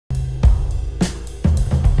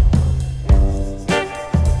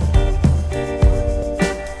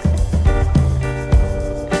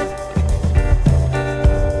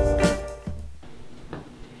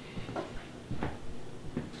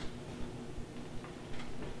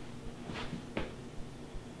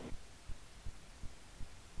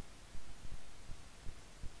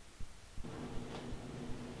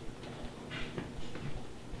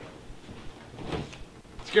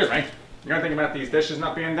Excuse me. You gonna think about these dishes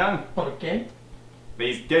not being done? ¿Por qué?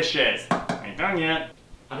 These dishes ain't done yet.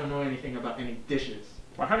 I don't know anything about any dishes.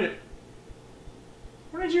 Well, how do you...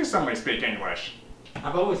 When did you suddenly speak English?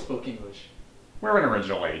 I've always spoke English. Where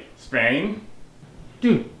originally? Spain?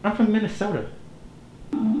 Dude, I'm from Minnesota.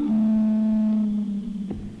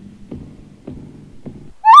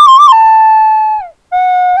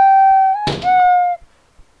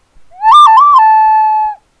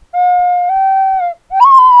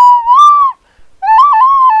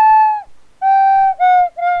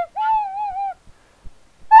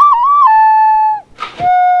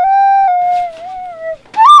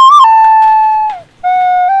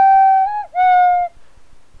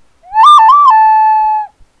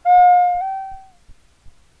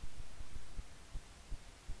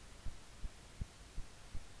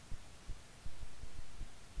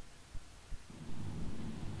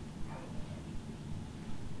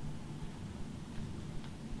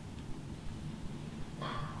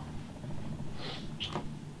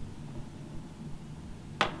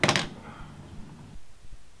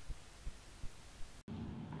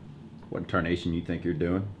 What tarnation you think you're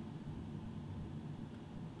doing?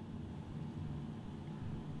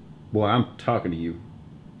 Boy, I'm talking to you.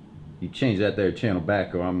 You change that there channel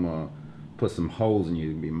back or I'm gonna put some holes in you.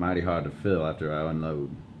 It'll be mighty hard to fill after I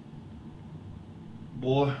unload.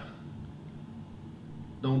 Boy,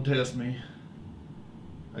 don't test me.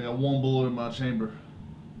 I got one bullet in my chamber,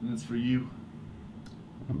 and it's for you.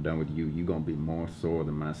 I'm done with you. You gonna be more sore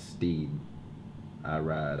than my steed. I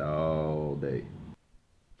ride all day.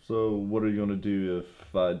 So what are you gonna do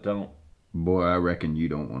if I don't? Boy, I reckon you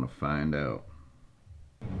don't want to find out.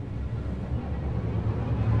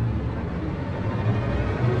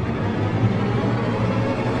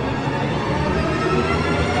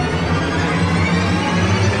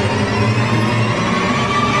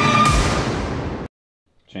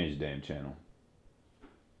 Change the damn channel.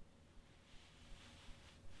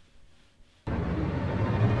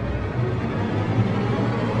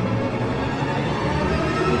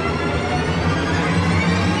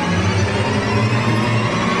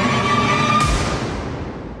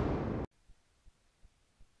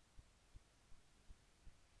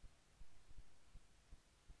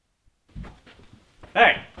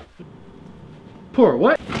 Hey! Poor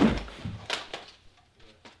what?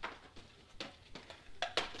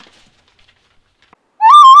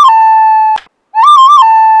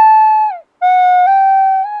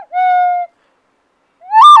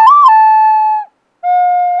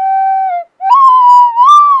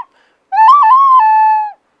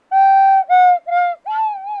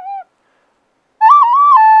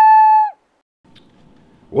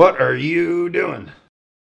 What are you doing?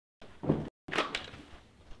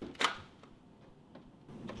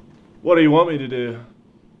 What do you want me to do?